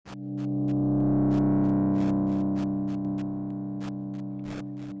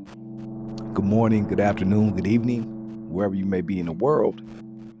Good morning, good afternoon, good evening, wherever you may be in the world.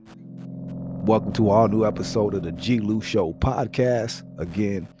 Welcome to our new episode of the G-Lew Show podcast.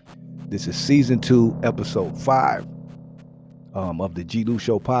 Again, this is season 2, episode 5 of the G-Lew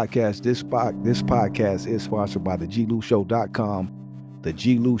Show podcast. This podcast is sponsored by the G-LewShow.com, the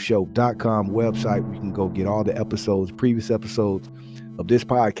G-LewShow.com website where you can go get all the episodes, previous episodes of this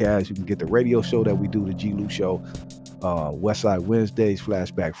podcast. You can get the radio show that we do, the G-Lew Show, Westside Wednesdays,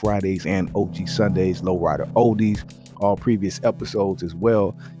 Flashback Fridays, and OG Sundays, Lowrider Oldies, all previous episodes as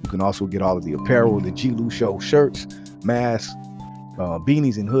well. You can also get all of the apparel, the G-Lew Show shirts, masks,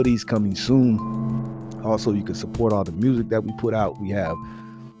 beanies, and hoodies coming soon. Also, you can support all the music that we put out. We have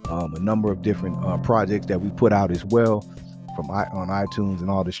a number of different projects that we put out as well on iTunes and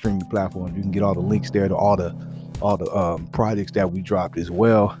all the streaming platforms. You can get all the links there to all the projects that we dropped as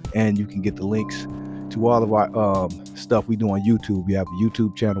well, and you can get the links to all of our stuff we do on YouTube. We have a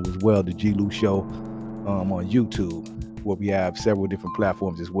YouTube channel as well, the G-Lew Show on YouTube, where we have several different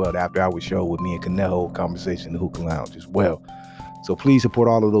platforms as well. The After Hours Show with me and Canejo, Conversation, the Hookah Lounge as well. So please support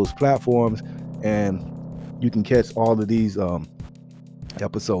all of those platforms, and you can catch all of these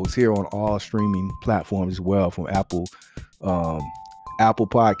episodes here on all streaming platforms as well, from Apple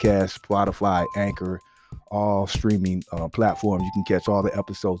Podcasts, Spotify, Anchor, all streaming platforms. You can catch all the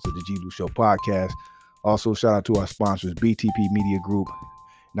episodes of the G-Lew Show podcast. Also, shout out to our sponsors, BTP Media Group,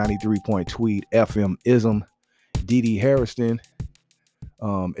 93 Tweed FM Ism, DD Harrison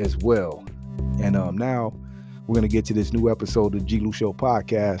as well. And now we're going to get to this new episode of the G-Lew Show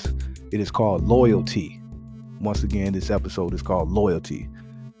podcast. It is called Loyalty. Once again, this episode is called Loyalty.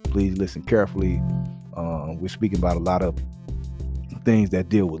 Please listen carefully. We're speaking about a lot of things that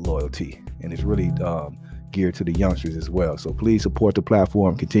deal with loyalty, and it's really geared to the youngsters as well. So please support the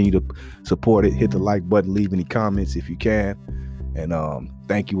platform, continue to support it, hit the like button, leave any comments if you can, and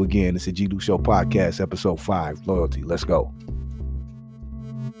thank you again. It's a G-Lew Show podcast, episode 5, Loyalty. Let's go.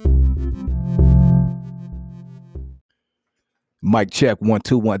 Mic check 1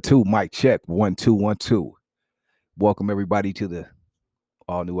 2 1 2. Mic check 1 2 1 2. Welcome everybody to the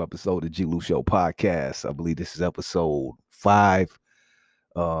all new episode of G-Lew Show podcast. I believe this is episode 5,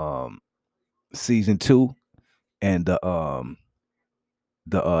 season 2. And the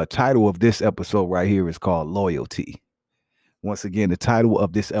title of this episode right here is called Loyalty. Once again, the title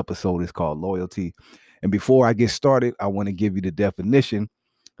of this episode is called Loyalty. And before I get started, I want to give you the definition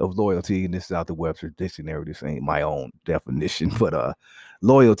of loyalty. And this is out the Webster's Dictionary. This ain't my own definition, but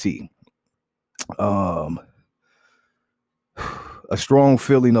loyalty. A strong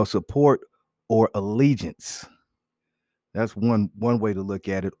feeling of support or allegiance. That's one way to look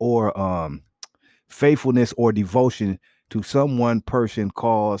at it. Or faithfulness or devotion to someone, person,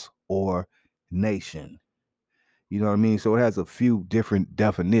 cause, or nation. You know what I mean? So it has a few different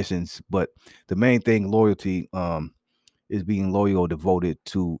definitions, but the main thing, loyalty, is being loyal or devoted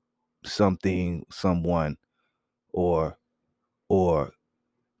to something, someone, or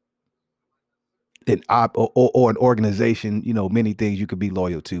an organization. You know, many things you could be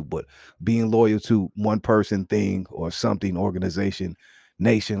loyal to, but being loyal to one person, thing, or something, organization,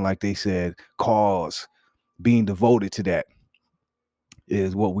 nation, like they said, cause, being devoted to that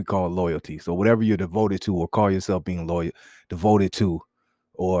is what we call loyalty. So whatever you're devoted to, or call yourself being loyal, devoted to,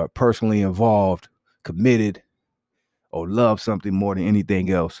 or personally involved, committed, or love something more than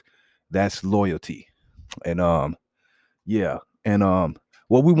anything else, that's loyalty. And what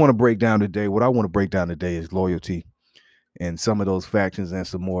we want to break down today, what I want to break down today is loyalty and some of those factions and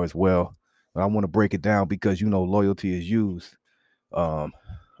some more as well. But I want to break it down because, you know, loyalty is used a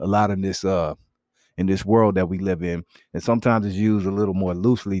lot in this world that we live in, and sometimes it's used a little more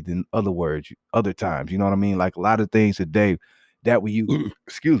loosely than other times. You know what I mean? Like a lot of things today that we use,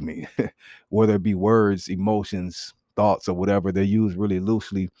 excuse me, whether it be words, emotions, thoughts, or whatever, they're used really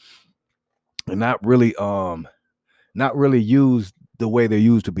loosely and not really used the way they're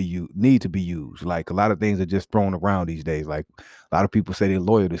used to be need to be used. Like a lot of things are just thrown around these days. Like a lot of people say they're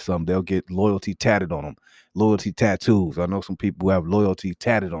loyal to something, they'll get loyalty tatted on them, loyalty tattoos. I know some people who have loyalty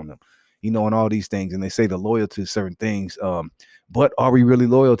tatted on them, you know, and all these things, and they say they're loyal to certain things. But are we really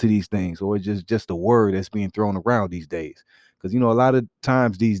loyal to these things, or is just a word that's being thrown around these days? Because, you know, a lot of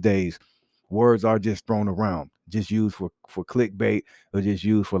times these days, words are just thrown around, just used for clickbait, or just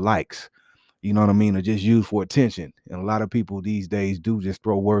used for likes. You know what I mean? Or just used for attention. And a lot of people these days do just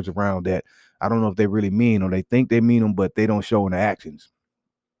throw words around that I don't know if they really mean, or they think they mean them, but they don't show in the actions.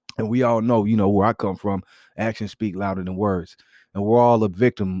 And we all know, you know, where I come from, actions speak louder than words. And we're all a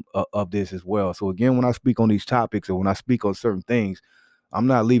victim of this as well. So again, when I speak on these topics, or when I speak on certain things, I'm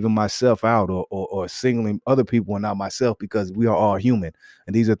not leaving myself out or singling other people and not myself, because we are all human,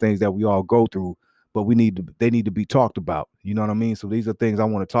 and these are things that we all go through. But they need to be talked about. You know what I mean? So these are things I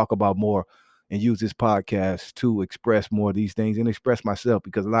want to talk about more, and use this podcast to express more of these things and express myself,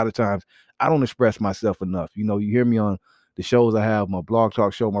 because a lot of times I don't express myself enough. You hear me on the shows I have, my blog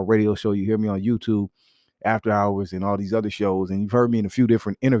talk show, my radio show. You hear me on YouTube, After Hours, and all these other shows, and you've heard me in a few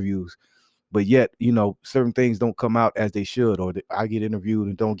different interviews. But yet, certain things don't come out as they should, or I get interviewed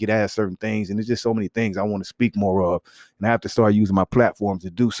and don't get asked certain things. And there's just so many things I want to speak more of, and I have to start using my platforms to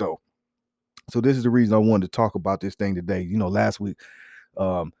do so. So this is the reason I wanted to talk about this thing today. Last week,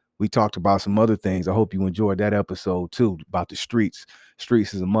 we talked about some other things. I hope you enjoyed that episode too, about the streets.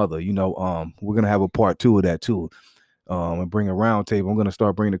 Streets is a mother. We're gonna have a part 2 of that too, and bring a round table. I'm gonna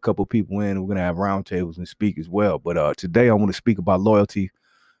start bringing a couple people in. And we're gonna have round tables and speak as well. But today I want to speak about loyalty.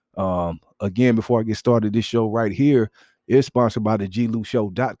 Again, before I get started, this show right here is sponsored by the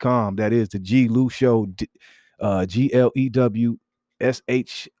G-Lew.com. That is the G-Lew Show, GLEWSHOW,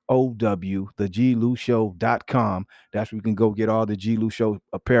 the G-Lew.com. That's where you can go get all the G-Lew Show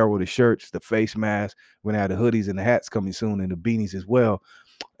apparel, the shirts, the face masks. We're gonna have the hoodies and the hats coming soon, and the beanies as well.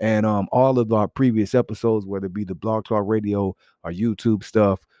 And all of our previous episodes, whether it be the Blog Talk Radio, our YouTube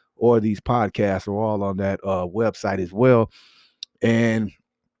stuff, or these podcasts, are all on that website as well. And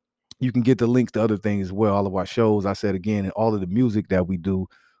you can get the links to other things as well. All of our shows, I said again, and all of the music that we do.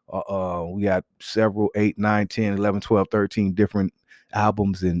 We got several 8, 9, 10, 11, 12, 13 different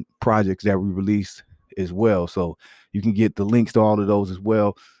albums and projects that we released as well. So you can get the links to all of those as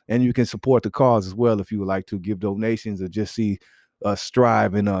well. And you can support the cause as well if you would like to give donations or just see us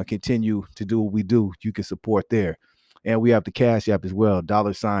strive and continue to do what we do. You can support there. And we have the Cash App as well,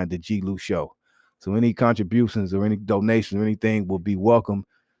 $ the G-Lew Show. So any contributions or any donations or anything will be welcome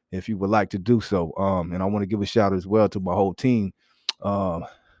if you would like to do so. And I want to give a shout out as well to my whole team.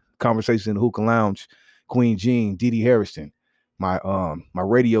 Conversations in the Hookah Lounge, Queen Jean, Dee Dee Harrison, my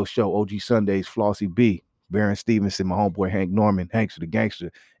radio show, OG Sundays, Flossie B, Baron Stevenson, my homeboy Hank Norman, Hanks the Gangster,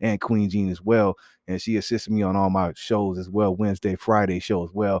 and Queen Jean as well. And she assists me on all my shows as well, Wednesday, Friday show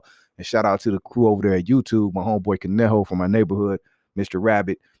as well. And shout out to the crew over there at YouTube, my homeboy Conejo from my neighborhood, Mr.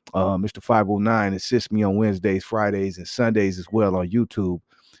 Rabbit, Mr. 509 assists me on Wednesdays, Fridays, and Sundays as well on YouTube.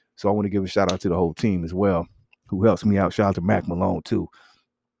 So I want to give a shout out to the whole team as well, who helps me out. Shout out to Mac Malone too,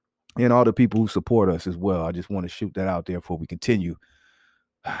 and all the people who support us as well. I just want to shoot that out there before we continue.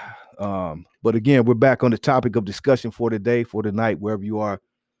 But again, we're back on the topic of discussion for today, for tonight, wherever you are.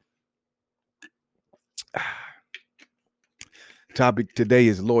 Topic today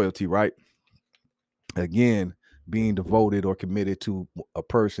is loyalty, right? Again, being devoted or committed to a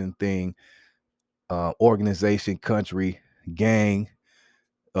person, thing, organization, country, gang,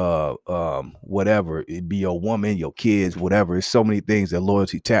 whatever it be, your woman, your kids, whatever. It's so many things that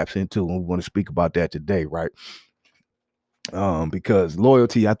loyalty taps into, and we want to speak about that today, right? Because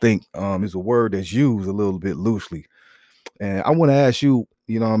loyalty, I think, is a word that's used a little bit loosely. And I want to ask you,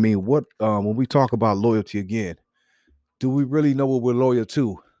 what when we talk about loyalty again, do we really know what we're loyal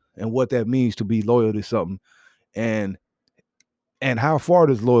to and what that means to be loyal to something? And how far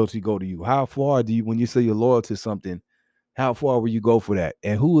does loyalty go to you? How far do you, when you say you're loyal to something, how far will you go for that?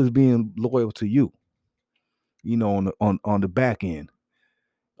 And who is being loyal to you? On the back end,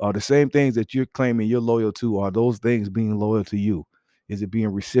 are the same things that you're claiming you're loyal to, are those things being loyal to you? Is it being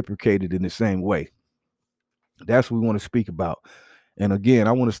reciprocated in the same way? That's what we want to speak about. And again,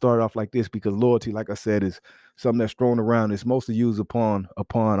 I want to start off like this, because loyalty, like I said, is something that's thrown around. It's mostly used upon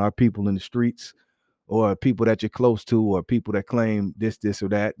our people in the streets, or people that you're close to, or people that claim this or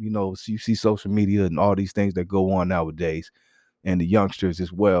that. So you see social media and all these things that go on nowadays, and the youngsters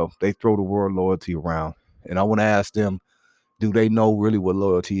as well. They throw the word loyalty around. And I want to ask them, do they know really what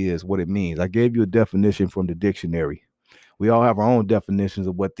loyalty is, what it means? I gave you a definition from the dictionary. We all have our own definitions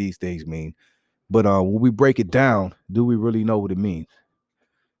of what these things mean. But when we break it down, do we really know what it means?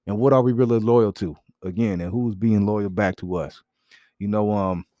 And what are we really loyal to? Again, and who's being loyal back to us?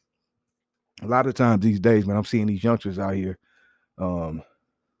 A lot of times these days, man, I'm seeing these youngsters out here they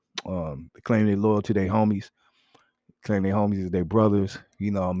claim they're loyal to their homies, claim their homies as their brothers.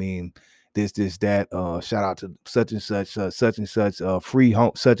 This, that. Shout out to such and such, free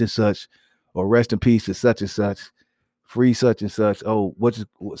home, such and such, or rest in peace to such and such, free such and such. Oh,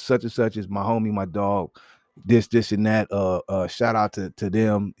 such and such is my homie, my dog. This and that. Shout out to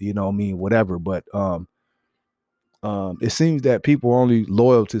them. Whatever. But it seems that people are only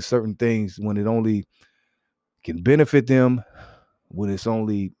loyal to certain things when it only can benefit them, when it's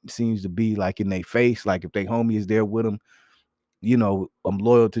only seems to be like in their face, like if their homie is there with them, I'm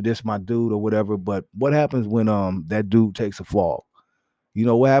loyal to this, my dude, or whatever. But what happens when that dude takes a fall You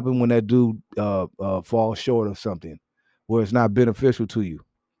know what happened when that dude falls short of something where it's not beneficial to you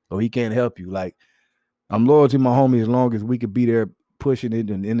or he can't help you? Like, I'm loyal to my homie as long as we could be there pushing it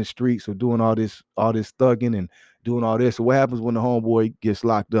and in the streets or doing all this thugging and doing all this. So what happens when the homeboy gets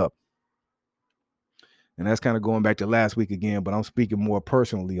locked up? And that's kind of going back to last week again, but I'm speaking more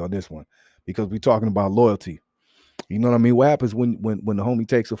personally on this one because we're talking about loyalty. You know what I mean? What happens when the homie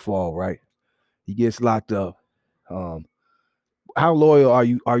takes a fall, right? He gets locked up. How loyal are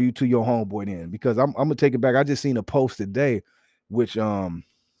you to your homeboy then? Because I'm gonna take it back. I just seen a post today, which homie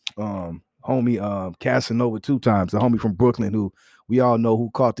Casanova 2 times, the homie from Brooklyn who we all know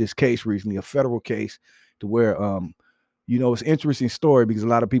who caught this case recently, a federal case, to where it's an interesting story because a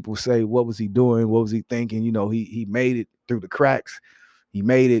lot of people say, what was he doing? What was he thinking? He made it through the cracks. He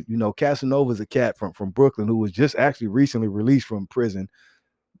made it. Casanova's a cat from Brooklyn who was just actually recently released from prison,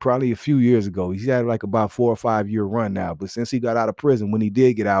 probably a few years ago. He's had like about 4 or 5 year run now. But since he got out of prison, when he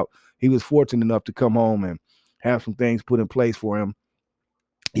did get out, he was fortunate enough to come home and have some things put in place for him.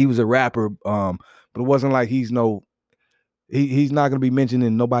 He was a rapper, but it wasn't like he's not going to be mentioned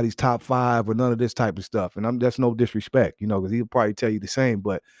in nobody's top 5 or none of this type of stuff. And that's no disrespect, because he'll probably tell you the same.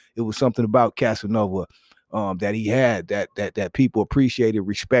 But it was something about Casanova that he had that people appreciated,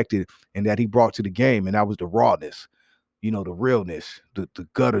 respected, and that he brought to the game, and that was the rawness. The realness, the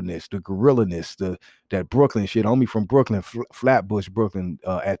gutterness, the gorillaness, that Brooklyn shit. Homie from Brooklyn, Flatbush, Brooklyn,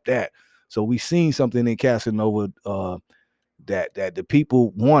 at that. So we seen something in Casanova that the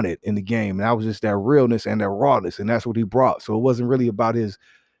people wanted in the game, and that was just that realness and that rawness, and that's what he brought. So it wasn't really about his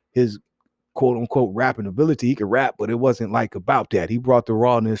quote unquote rapping ability. He could rap, but it wasn't like about that. He brought the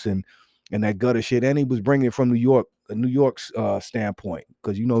rawness and that gutter shit, and he was bringing it from New York's standpoint,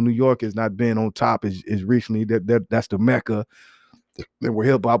 because New York has not been on top as recently. That's the mecca where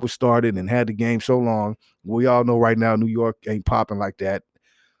hip hop was started and had the game so long. We all know right now New York ain't popping like that.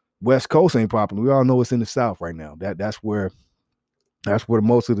 West Coast ain't popping. We all know it's in the South right now. That's where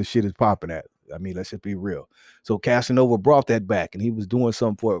most of the shit is popping at. I mean, let's just be real. So Casanova brought that back, and he was doing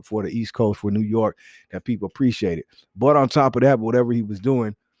something for the East Coast, for New York, that people appreciated. But on top of that, whatever he was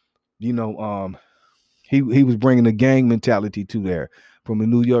doing, he was bringing the gang mentality to there from a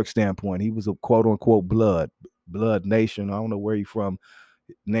New York standpoint. He was a quote unquote blood nation. I don't know where he's from,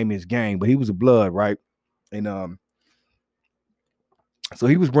 name his gang, but he was a blood, right? And so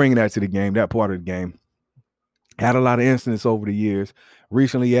he was bringing that to the game, that part of the game. Had a lot of incidents over the years.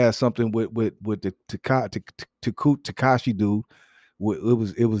 Recently, he had something with the Tekashi dude.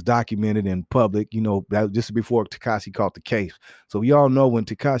 It was documented in public. That was just before Tekashi caught the case. So we all know when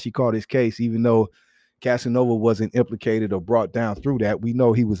Tekashi caught his case, even though Casanova wasn't implicated or brought down through that, we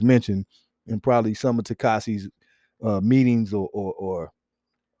know he was mentioned in probably some of Tekashi's meetings or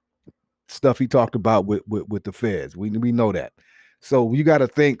stuff he talked about with the feds. We know that. So you got to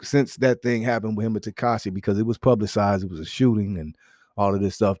think, since that thing happened with him and Tekashi, because it was publicized, it was a shooting and all of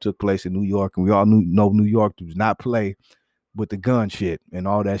this stuff took place in New York, and we all know New York does not play with the gun shit and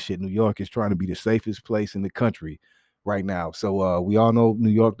all that shit. New York is trying to be the safest place in the country right now. So we all know New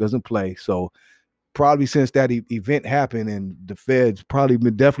York doesn't play. So probably since that event happened, and the feds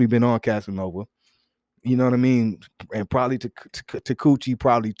definitely been on Casanova, you know what I mean? And probably Takuchi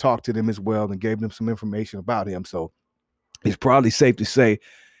probably talked to them as well and gave them some information about him. So it's probably safe to say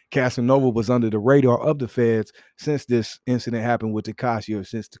Casanova was under the radar of the feds since this incident happened with Tekashi, or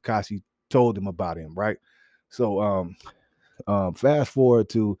since Tekashi told them about him, right? So fast forward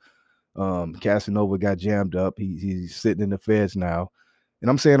to Casanova got jammed up. He's sitting in the feds now.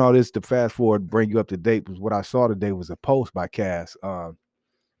 And I'm saying all this to fast forward, bring you up to date, because what I saw today was a post by Cass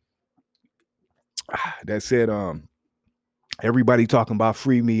that said, everybody talking about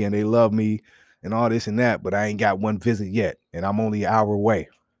free me and they love me and all this and that, but I ain't got one visit yet, and I'm only an hour away.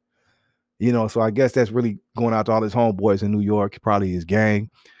 So I guess that's really going out to all his homeboys in New York, probably his gang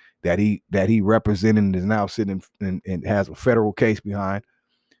that he represented and is now sitting and has a federal case behind.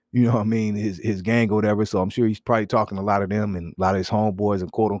 You know what I mean? His gang or whatever. So I'm sure he's probably talking to a lot of them and a lot of his homeboys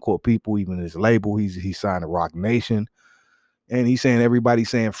and quote unquote people, even his label. He signed a Rock Nation. And he's saying, everybody's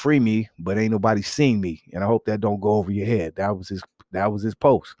saying free me, but ain't nobody seen me. And I hope that don't go over your head. That was his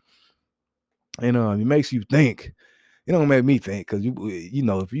post. And it makes you think. It don't make me think, because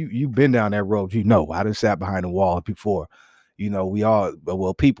if you've been down that road, I done sat behind the wall before. We all,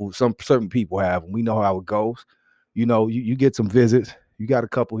 some certain people have, and we know how it goes. You get some visits. You got a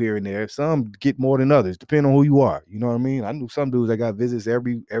couple here and there. Some get more than others, depending on who you are. You know what I mean? I knew some dudes that got visits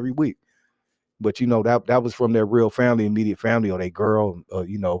every week. But that was from their real family, immediate family, or their girl,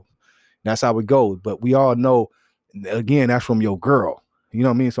 that's how it goes. But we all know, again, that's from your girl. You know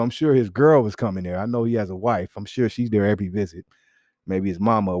what I mean? So I'm sure his girl was coming there. I know he has a wife. I'm sure she's there every visit. maybe his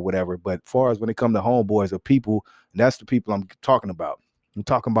mama or whatever. But as far as when it comes to homeboys or people, that's the people I'm talking about. I'm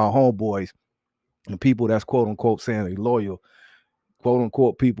talking about homeboys and people that's quote unquote saying they loyal, quote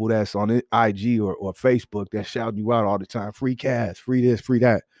unquote people that's on IG or Facebook that's shouting you out all the time, free cash, free this, free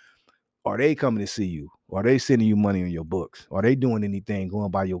that. Are they coming to see you? Are they sending you money on your books? Are they doing anything, going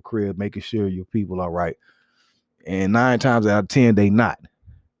by your crib, making sure your people are right? And 9 times out of 10, they not.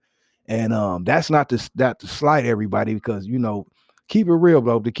 And that's not to slight everybody, because keep it real,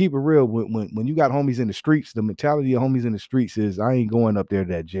 bro. To keep it real, when you got homies in the streets, the mentality of homies in the streets is, I ain't going up there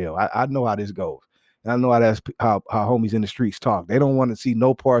to that jail. I know how this goes. And I know how homies in the streets talk. They don't want to see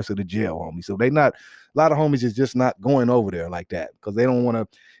no parts of the jail, homie. So a lot of homies is just not going over there like that, because they don't want to,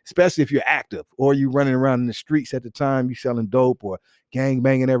 especially if you're active or you running around in the streets at the time, you selling dope or gang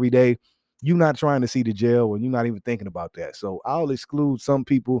banging every day. You're not trying to see the jail, or you're not even thinking about that. So I'll exclude some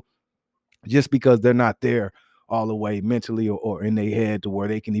people just because they're not there all the way mentally or in their head to where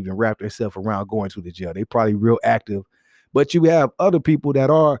they can even wrap themselves around going to the jail. They probably real active, but you have other people that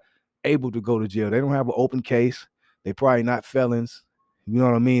are able to go to jail. They don't have an open case. They probably not felons. You know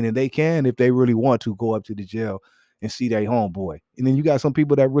what I mean? And they can, if they really want to, go up to the jail and see their homeboy. And then you got some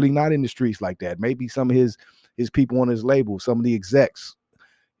people that really not in the streets like that. Maybe some of his people on his label, some of the execs,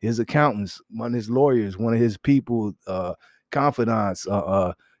 his accountants, one of his lawyers, one of his people, confidants,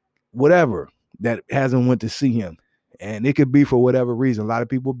 whatever, that hasn't went to see him. And it could be for whatever reason. A lot of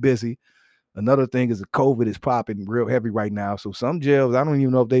people busy. Another thing is the COVID is popping real heavy right now. So some jails, I don't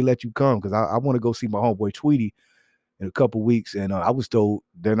even know if they let you come, because I want to go see my homeboy Tweety in a couple weeks. And I was told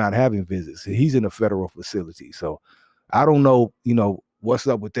they're not having visits. He's in a federal facility. So I don't know, what's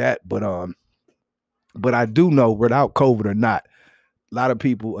up with that. But I do know, without COVID or not, a lot of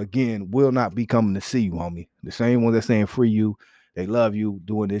people, again, will not be coming to see you, homie. The same ones that's saying free you, they love you,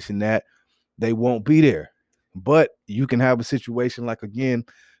 doing this and that, they won't be there. But you can have a situation like, again,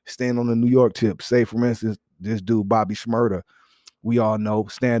 staying on the New York tip. Say, for instance, this dude, Bobby Shmurda, we all know,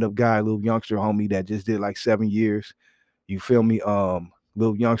 stand-up guy, little youngster, homie, that just did like 7 years. You feel me?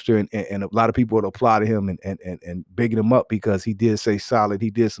 Little youngster, and a lot of people would apply to him and bigging him up because he did say solid.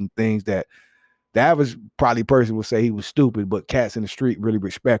 He did some things that the average probably person would say he was stupid, but cats in the street really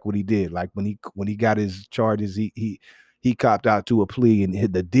respect what he did. Like when he got his charges, he copped out to a plea,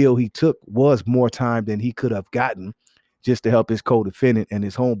 and the deal he took was more time than he could have gotten just to help his co-defendant and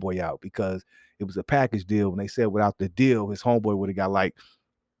his homeboy out, because it was a package deal. And they said without the deal, his homeboy would have got like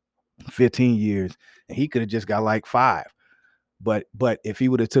 15 years and he could have just got like 5. But if he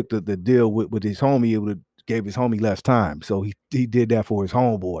would have took the deal with his homie, it would have gave his homie less time. So he did that for his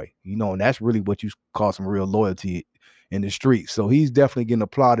homeboy, and that's really what you call some real loyalty in the streets. So he's definitely getting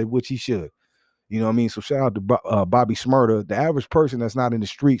applauded, which he should. You know what I mean? So shout out to Bobby Shmurda. The average person that's not in the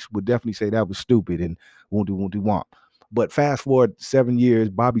streets would definitely say that was stupid and won't do want. But fast forward 7 years,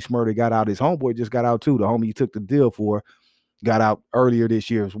 Bobby Shmurda got out. His homeboy just got out too. The homie he took the deal for got out earlier this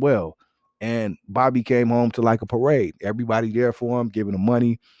year as well. And Bobby came home to like a parade. Everybody there for him, giving him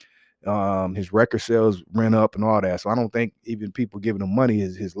money. His record sales ran up and all that. So I don't think even people giving him money,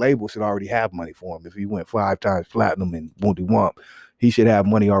 his label should already have money for him. If he went 5 times platinum and won't do want, he should have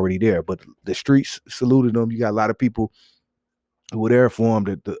money already there. But the streets saluted him. You got a lot of people who were there for him,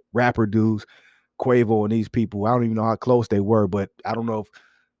 the rapper dudes, Quavo and these people. I don't even know how close they were, but I don't know if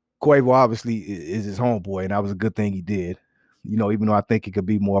Quavo obviously is his homeboy, and that was a good thing he did. Even though I think it could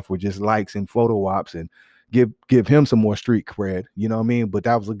be more for just likes and photo ops and give him some more street cred, you know what I mean? But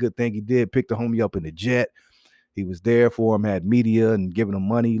that was a good thing he did. Picked the homie up in the jet. He was there for him, had media and giving him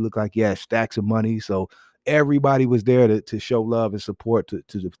money. He looked like he had stacks of money. So everybody was there to show love and support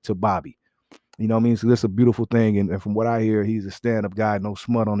to Bobby. You know what I mean? So that's a beautiful thing. And from what I hear, he's a stand-up guy, no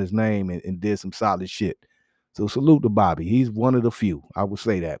smut on his name, and did some solid shit. So salute to Bobby. He's one of the few. I would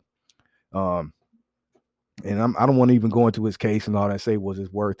say that. And I don't want to even go into his case and all that, say was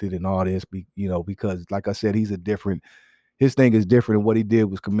it worth it and all this, because like I said, his thing is different, and what he did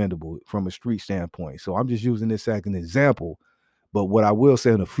was commendable from a street standpoint. So I'm just using this as an example. But what I will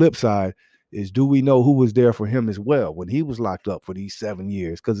say on the flip side is, do we know who was there for him as well when he was locked up for these 7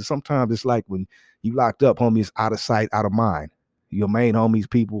 years? Because sometimes it's like when you locked up, homie, it's out of sight, out of mind. Your main homies,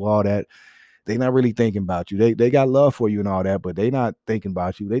 people, all that, they not really thinking about you. They got love for you and all that, but they not thinking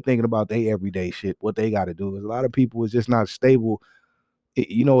about you. They thinking about their everyday shit, what they got to do. A lot of people is just not stable.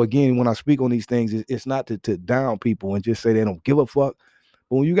 Again, when I speak on these things, it's not to down people and just say they don't give a fuck.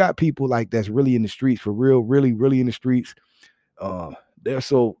 But when you got people like that's really in the streets for real, really, really in the streets, they're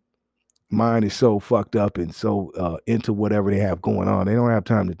so, mind is so fucked up and so into whatever they have going on. They don't have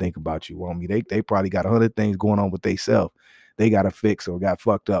time to think about you. I mean, they probably got 100 things going on with themselves. They got to fix or got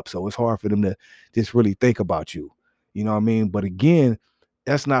fucked up. So it's hard for them to just really think about you. You know what I mean? But again,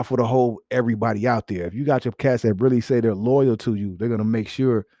 that's not for the whole everybody out there. If you got your cats that really say they're loyal to you, they're gonna make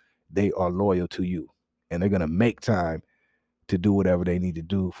sure they are loyal to you, and they're gonna make time to do whatever they need to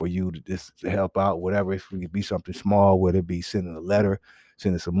do for you to just to help out, whatever. If it could be something small, whether it be sending a letter,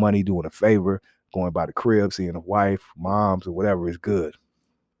 sending some money, doing a favor, going by the crib, seeing a wife, moms, or whatever is good.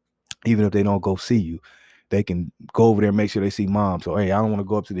 Even if they don't go see you, they can go over there and make sure they see mom. So, hey, I don't want to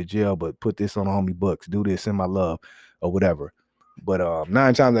go up to the jail, but put this on the homie books, do this, send my love, or whatever. But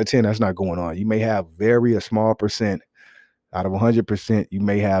 9 times out of 10, that's not going on. You may have a small percent out of 100%. You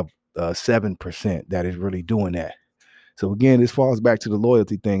may have 7% that is really doing that. So again, this falls back to the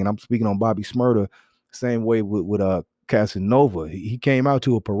loyalty thing, and I'm speaking on Bobby Smurda, same way with Casanova. He came out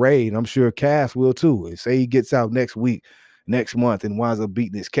to a parade, and I'm sure Cass will too. And say he gets out next week, next month, and winds up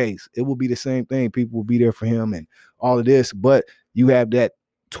beating his case, it will be the same thing. People will be there for him and all of this. But you have that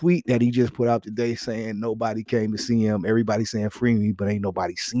tweet that he just put out today saying nobody came to see him. Everybody saying free me, but ain't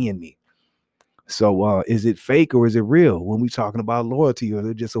nobody seeing me. So is it fake or is it real when we talking about loyalty, or is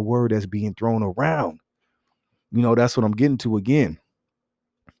it just a word that's being thrown around? You know, that's what I'm getting to again.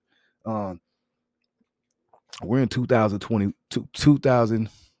 We're in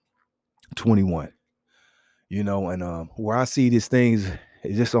 2021, you know, and where I see these things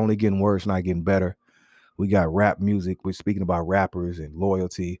is just only getting worse, not getting better. We got rap music. We're speaking about rappers and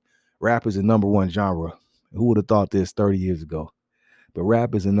loyalty. Rap is the number one genre. Who would have thought this 30 years ago? But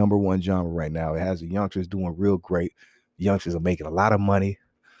rap is the number one genre right now. It has the youngsters doing real great. The youngsters are making a lot of money.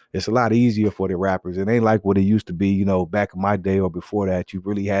 It's a lot easier for the rappers. It ain't like what it used to be, you know, back in my day or before that. You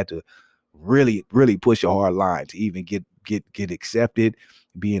really had to really push a hard line to even get accepted,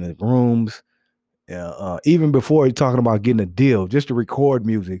 be in the rooms. Even before you're talking about getting a deal, just to record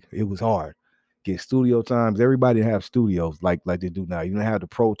music, it was hard. Get studio times. Everybody have studios like they do now. You don't have the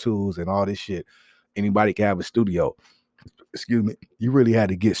Pro Tools and all this shit. Anybody can have a studio. Excuse me. You really had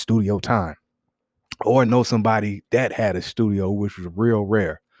to get studio time or know somebody that had a studio, which was real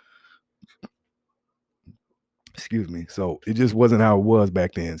rare. Excuse me. So it just wasn't how it was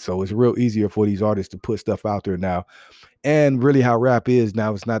back then. So it's real easier for these artists to put stuff out there now. And really how rap is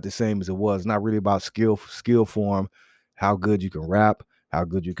now, it's not the same as it was. It's not really about skill form, how good you can rap, how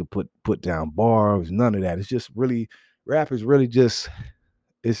good you can put down bars, none of that. It's just really, rap is really just,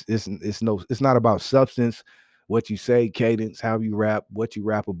 it's not about substance, what you say, cadence, how you rap, what you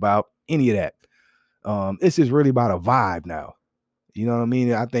rap about, any of that. It's just really about a vibe now. You know what I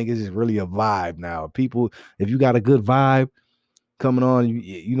mean? I think it's just really a vibe now. People, if you got a good vibe coming on,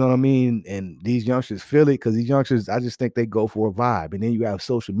 you know what I mean? And these youngsters feel it, because these youngsters, I just think they go for a vibe. And then you have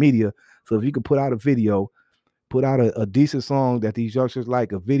social media. So if you could put out a video, put out a decent song that these youngsters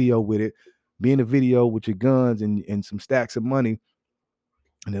like, a video with it, be in a video with your guns and some stacks of money,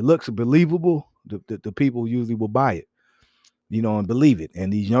 and it looks believable, the people usually will buy it, you know, and believe it.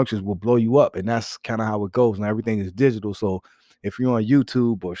 And these youngsters will blow you up. And that's kind of how it goes. Now everything is digital. So if you're on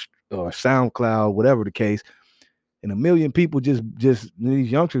YouTube or SoundCloud, whatever the case, and a million people just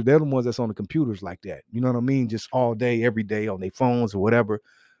these youngsters, they're the ones that's on the computers like that. You know what I mean? Just all day, every day on their phones or whatever.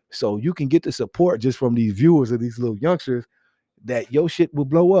 So you can get the support just from these viewers of these little youngsters that your shit will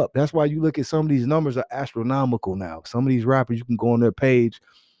blow up. That's why you look at some of these numbers are astronomical now. Some of these rappers, you can go on their page,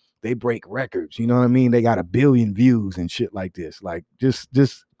 they break records. You know what I mean? They got 1 billion views and shit like this. Like just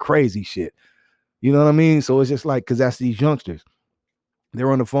crazy shit. You know what I mean? So it's just like, because that's these youngsters.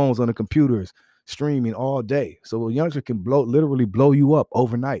 They're on the phones, on the computers, streaming all day. So a youngster can literally blow you up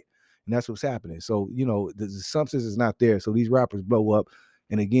overnight. And that's what's happening. So, you know, the substance is not there. So these rappers blow up.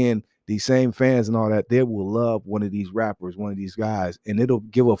 And again, these same fans and all that, they will love one of these rappers, one of these guys, and it'll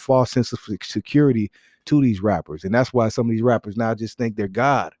give a false sense of security to these rappers. And that's why some of these rappers now just think they're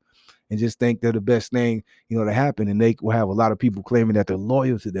God and just think they're the best thing, you know, to happen. And they will have a lot of people claiming that they're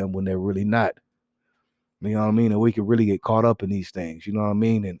loyal to them when they're really not. You know what I mean? And we can really get caught up in these things. You know what I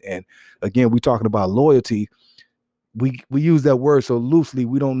mean? And again, we're talking about loyalty. We use that word so loosely,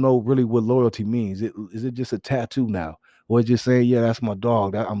 we don't know really what loyalty means. Is it just a tattoo now? Or just saying, yeah, that's my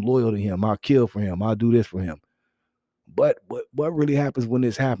dog. I'm loyal to him. I'll kill for him. I'll do this for him. But what really happens when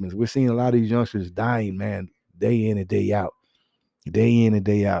this happens? We're seeing a lot of these youngsters dying, man, day in and day out. Day in and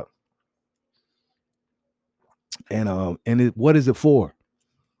day out. And what is it for?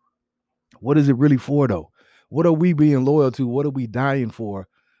 What is it really for, though? What are we being loyal to? What are we dying for?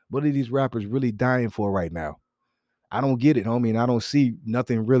 What are these rappers really dying for right now? I don't get it, homie. And I don't see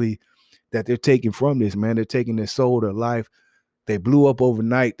nothing really that they're taking from this, man. They're taking their soul, their life. They blew up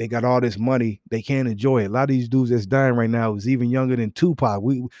overnight. They got all this money. They can't enjoy it. A lot of these dudes that's dying right now is even younger than Tupac.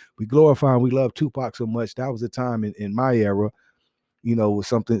 We glorify and we love Tupac so much. That was a time in my era was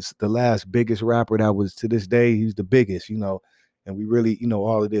something, the last biggest rapper that was, to this day, he's the biggest, and we really,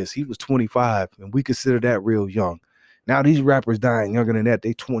 all of this. He was 25, and we consider that real young. Now these rappers dying younger than that,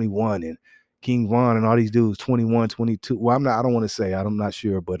 they 21, and King Von and all these dudes 21, 22. Well, I don't want to say, I'm not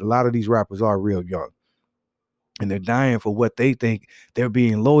sure, but a lot of these rappers are real young. And they're dying for what they think they're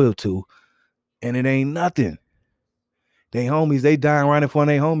being loyal to, and it ain't nothing. They homies, they dying right in front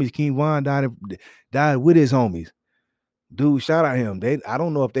of their homies. King Von died with his homies. Dude shot at him. I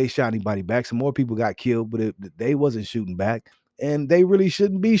don't know if they shot anybody back. Some more people got killed, but they wasn't shooting back, and they really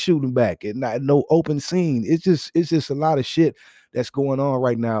shouldn't be shooting back. And not no open scene. It's just a lot of shit that's going on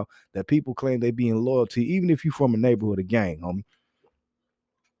right now that people claim they being loyal to, even if you from a neighborhood, a gang, homie.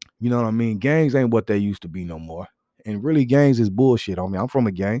 You know what I mean? Gangs ain't what they used to be no more. And really, gangs is bullshit, homie. I'm from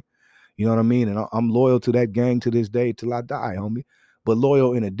a gang. You know what I mean? And I'm loyal to that gang to this day till I die, homie. But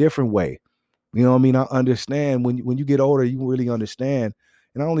loyal in a different way. You know what I mean? I understand when you get older, you really understand.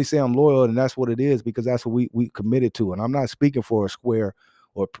 And I only say I'm loyal, and that's what it is, because that's what we committed to. And I'm not speaking for a square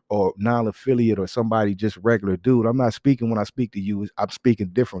or non-affiliate or somebody, just regular dude. I'm not speaking when I speak to you. I'm speaking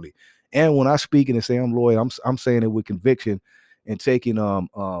differently. And when I speak and say I'm loyal, I'm saying it with conviction and taking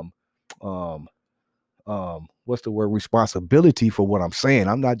what's the word, responsibility for what I'm saying.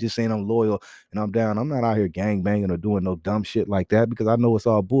 I'm not just saying I'm loyal and I'm down. I'm not out here gang banging or doing no dumb shit like that, because I know it's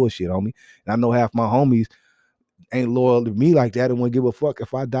all bullshit, homie. And I know half my homies ain't loyal to me like that and wouldn't give a fuck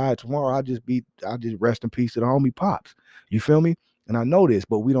if I died tomorrow. I'll just rest in peace to the homie Pops. You feel me? And I know this,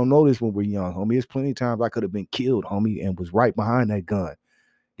 but we don't know this when we're young, homie. There's plenty of times I could have been killed, homie, and was right behind that gun.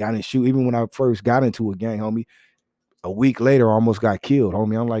 Got in shoot. Even when I first got into a gang, homie, a week later, I almost got killed,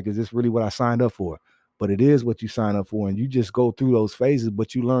 homie. I'm like, is this really what I signed up for? But it is what you sign up for, and you just go through those phases.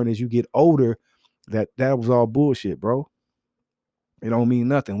 But you learn as you get older that was all bullshit, bro. It don't mean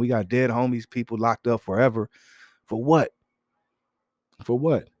nothing. We got dead homies, people locked up forever. For what? For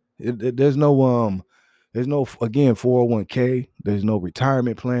what? There's no again 401k. There's no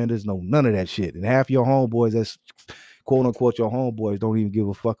retirement plan. There's no none of that shit. And half your homeboys, that's quote unquote your homeboys, don't even give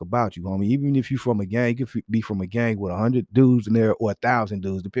a fuck about you, homie. Even if you from a gang, you could be from a gang with 100 dudes in there or 1,000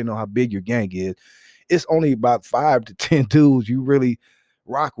 dudes, depending on how big your gang is. It's only about 5 to 10 dudes you really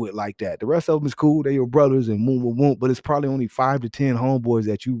rock with like that. The rest of them is cool. They your brothers and won't, but it's probably only 5 to 10 homeboys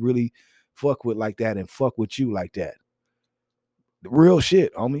that you really fuck with like that and fuck with you like that. The real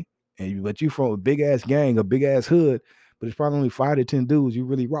shit, homie. But you from a big ass gang, a big ass hood, but it's probably only 5 to 10 dudes you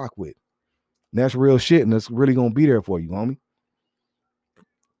really rock with. And that's real shit, and that's really gonna be there for you, homie.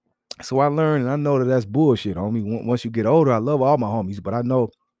 So I learned, and I know that that's bullshit, homie. Once you get older, I love all my homies, but I know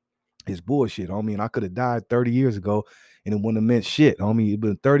it's bullshit, homie. And I could have died 30 years ago, and it wouldn't have meant shit, homie. It's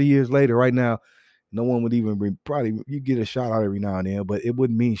been 30 years later. Right now, no one would even bring. Probably you get a shot out every now and then, but it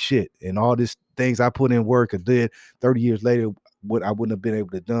wouldn't mean shit. And all this things I put in work or did 30 years later, what I wouldn't have been able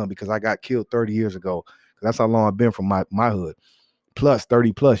to done because I got killed 30 years ago. That's how long I've been from my hood, plus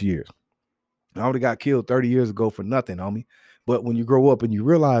 30 plus years. I would have got killed 30 years ago for nothing, homie. But when you grow up and you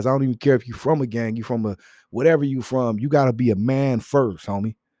realize, I don't even care if you're from a gang, you from a whatever you from, you got to be a man first,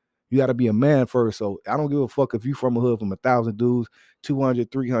 homie. You got to be a man first. So I don't give a fuck if you from a hood from 1,000 dudes,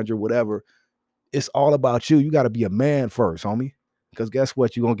 200, 300, whatever. It's all about you. You got to be a man first, homie. Because guess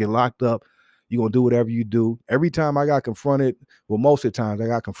what? You're going to get locked up. You're going to do whatever you do. Every time I got confronted, well, most of the times I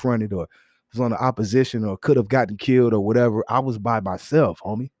got confronted or was on the opposition or could have gotten killed or whatever, I was by myself,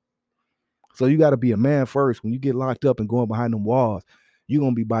 homie. So you got to be a man first. When you get locked up and going behind them walls, you're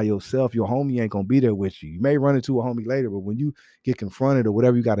going to be by yourself. Your homie ain't going to be there with you. You may run into a homie later, but when you get confronted or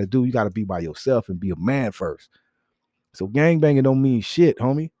whatever you got to do, you got to be by yourself and be a man first. So gangbanging don't mean shit,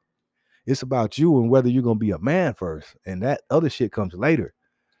 homie. It's about you and whether you're going to be a man first. And that other shit comes later.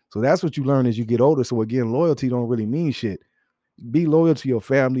 So that's what you learn as you get older. So again, loyalty don't really mean shit. Be loyal to your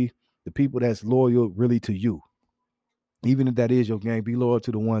family, the people that's loyal really to you. Even if that is your gang, be loyal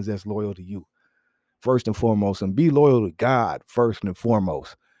to the ones that's loyal to you. First and foremost, and be loyal to God first and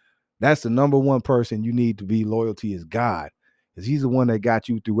foremost. That's the number one person you need to be loyal to is God, because he's the one that got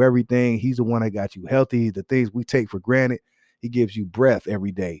you through everything. He's the one that got you healthy. The things we take for granted, he gives you breath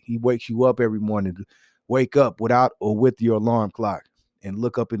every day. He wakes you up every morning. Wake up without or with your alarm clock and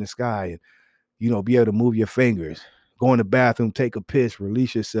look up in the sky and, be able to move your fingers. Go in the bathroom, take a piss,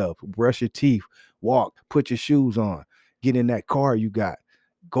 release yourself, brush your teeth, walk, put your shoes on, get in that car you got,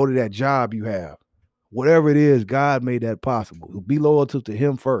 go to that job you have. Whatever it is, God made that possible. Be loyal to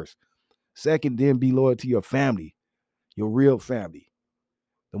him first. Second, then be loyal to your family, your real family,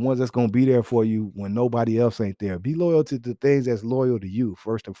 the ones that's going to be there for you when nobody else ain't there. Be loyal to the things that's loyal to you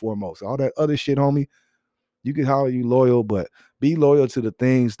first and foremost. All that other shit, homie, you can holler you loyal, but be loyal to the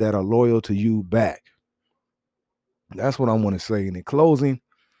things that are loyal to you back. That's what I want to say. And in closing,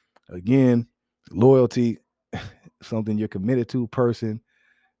 again, loyalty, something you're committed to, person,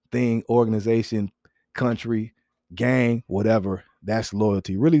 thing, organization, country, gang, whatever. That's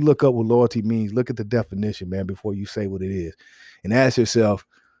loyalty. Really look up what loyalty means. Look at the definition, man, before you say what it is. And ask yourself,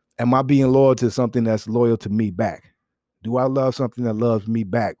 am I being loyal to something that's loyal to me back? Do I love something that loves me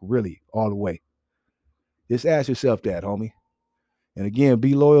back, really, all the way? Just ask yourself that, homie. And again,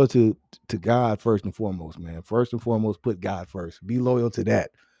 be loyal to God first and foremost, man. First and foremost, put God first. Be loyal to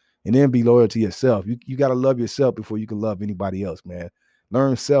that. And then be loyal to yourself. You got to love yourself before you can love anybody else, man.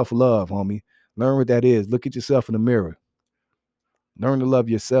 Learn self-love, homie. Learn what that is. Look at yourself in the mirror. Learn to love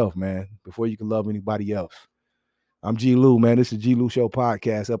yourself, man, before you can love anybody else. I'm G-Lew, man. This is G-Lew Show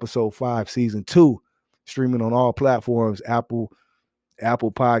Podcast, episode 5, season 2, streaming on all platforms, Apple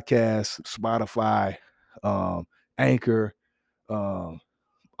Podcasts, Spotify, Anchor, all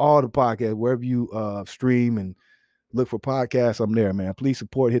the podcasts, wherever you stream and look for podcasts, I'm there, man. Please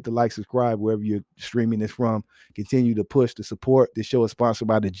support, hit the like, subscribe, wherever you're streaming this from. Continue to push the support. This show is sponsored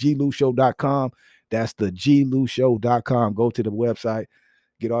by the G-Lew-Show.com. That's the G-Lew-Show.com. Go to the website,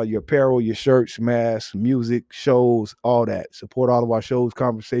 get all your apparel, your shirts, masks, music, shows, all that. Support all of our shows,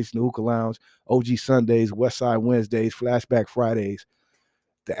 Conversation, the Hookah Lounge, OG Sundays, Westside Wednesdays, Flashback Fridays,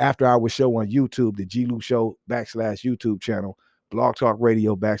 the After Hours show on YouTube, the G-Lew Show / YouTube channel, Blog Talk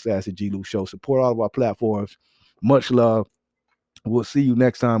Radio / the G-Lew Show. Support all of our platforms. Much love. We'll see you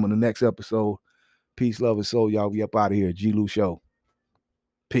next time on the next episode. Peace, love, and soul, y'all. We up out of here. G-Lew Show.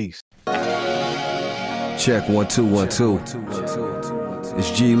 Peace. Check 1 2 1 2.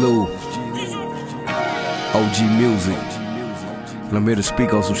 It's G-Lew. OG Music. And I'm here to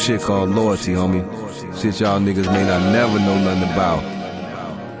speak on some shit called loyalty, homie. Shit y'all niggas may not never know nothing about.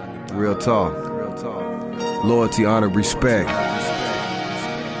 Real talk. Loyalty, honor, respect.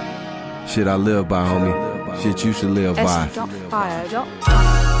 Shit I live by, homie. Shit you should live by.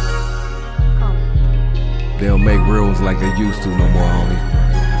 They don't make real ones like they used to no more, homie.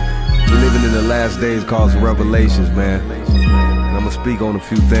 We're living in the last days called revelations, man. And I'm gonna speak on a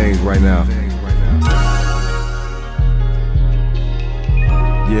few things right now.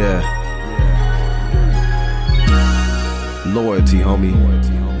 Yeah. Loyalty, homie.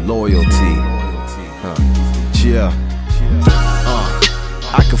 Loyalty. Yeah.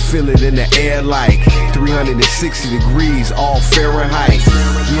 I can feel it in the air like 360 degrees, all Fahrenheit.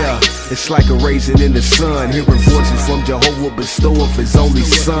 Yeah, it's like a raisin in the sun. Hearing voices from Jehovah bestow of his only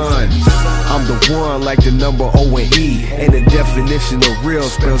son. I'm the one like the number O and E, and the definition of real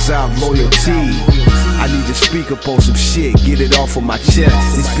spells out loyalty. I need to speak up on some shit, get it off of my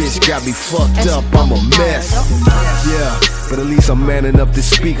chest. This bitch got me fucked up, I'm a mess. Yeah, but at least I'm man enough to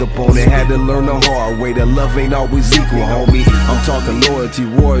speak up on it. Had to learn the hard way that love ain't always equal, homie. I'm talking loyalty,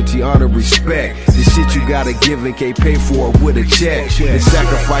 royalty, honor, respect. The shit you gotta give and can't pay for it with a check. The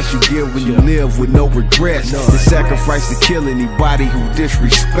sacrifice you give when you live with no regrets. The sacrifice to kill anybody who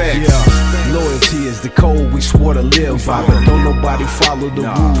disrespects. Loyalty is the code we swore to live by, but don't nobody follow the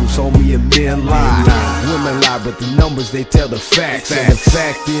rules, homie, and men lie. Women lie, but the numbers, they tell the facts. And the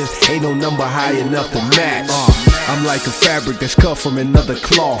fact is, ain't no number high enough to match. I'm like a fabric that's cut from another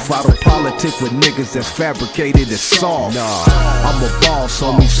cloth. I don't politic with niggas that's fabricated as soft. I'm a boss,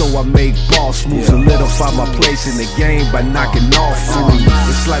 homie, so I make boss moves. Solidify my place in the game by knocking off fools.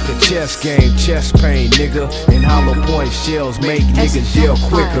 It's like a chess game, chest pain, nigga. And hollow point shells make niggas yell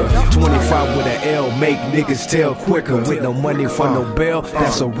quicker. 25 with an L make niggas tell quicker. With no money for no bail,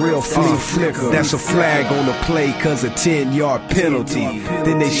 that's a real flea flicker. That's a flag on the play cause a 10-yard penalty.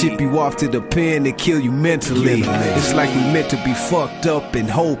 Then they ship you off to the pen and kill you mentally. It's like we meant to be fucked up and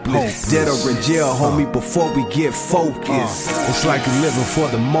hopeless. Dead or in jail, homie, before we get focused. It's like we living for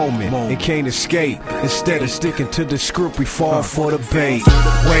the moment and can't escape. Instead of sticking to the script, we fall for the bait.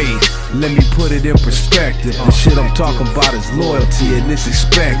 Wait, let me put it in perspective. The shit I'm talking about is loyalty and it's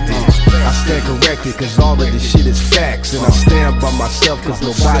expected. I stand corrected cause all of this shit is facts. And I stand by myself cause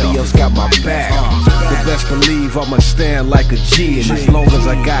nobody else got my back. But best believe I'ma stand like a G. And as long as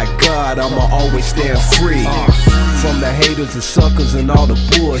I got God, I'ma always stand free. From the haters and suckers and all the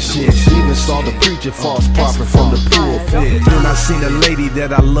bullshit. Even saw the preacher false prophet from the pulpit. Then I seen a lady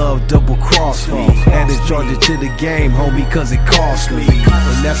that I love double cross me. Had to charge it to the game, homie, cause it cost me.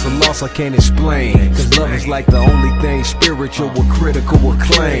 And that's a loss I can't explain. Cause love is like the only thing spiritual with critical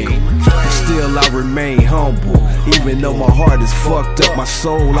acclaim. But still I remain humble. Even though my heart is fucked up, my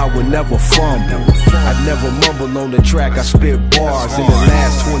soul I would never fumble. I never mumble on the track, I spit bars. In the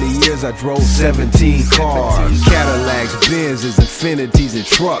last 20 years I drove 17 cars. Cadillacs, Benzes, Infinities, and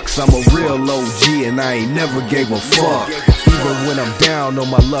trucks. I'm a real OG and I ain't never gave a fuck. Even when I'm down on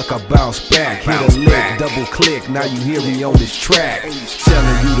my luck, I bounce back. Hit a lick, double click, now you hear me on this track.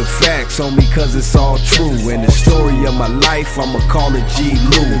 Telling you the facts on me cause it's all true. And the story of my life, I'ma call it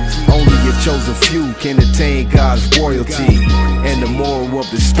G-Lew. Only a chosen few can attain God's royalty. And the moral of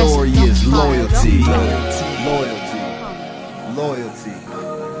the story is loyalty. Loyalty, loyalty,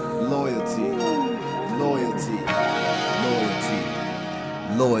 loyalty, loyalty, loyalty,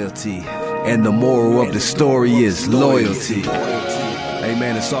 loyalty. And the moral of the story is loyalty. Hey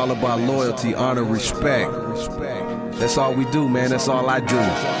man, it's all about loyalty, honor, respect. That's all we do, man, that's all I do.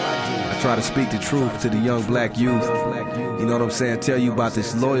 I try to speak the truth to the young black youth. You know what I'm saying? Tell you about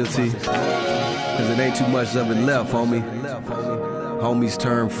this loyalty, cause it ain't too much of it left, homie. Homies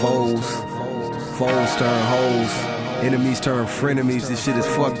turn foes, foes turn hoes, enemies turn frenemies. This shit is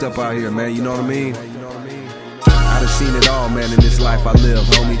fucked up out here, man, you know what I mean? I done seen it all, man, in this life I live,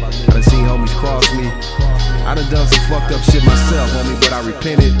 homie. I done seen homies cross me. I done some fucked up shit myself, homie, but I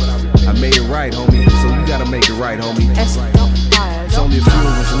repented. I made it right, homie, so you gotta make it right, homie. It's only a few of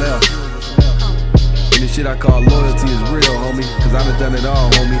us left. And this shit I call loyalty is real, homie, cause I done it all,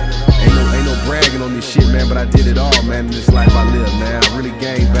 homie. Ain't no bragging on this shit, man, but I did it all, man, in this life I live, man. I really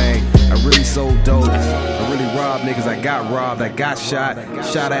gang bang, I really sold dope, I really robbed niggas, I got robbed, I got shot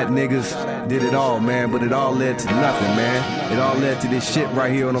at niggas, did it all, man, but it all led to nothing, man. It all led to this shit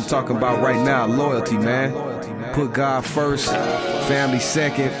right here, what I'm talking about right now, loyalty, man. Put God first, family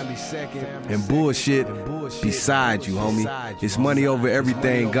second, and bullshit beside you, homie. It's money over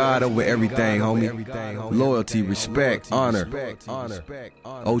everything, God over everything, homie. Loyalty, respect, honor.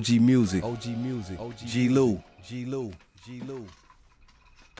 OG music. G-Lew.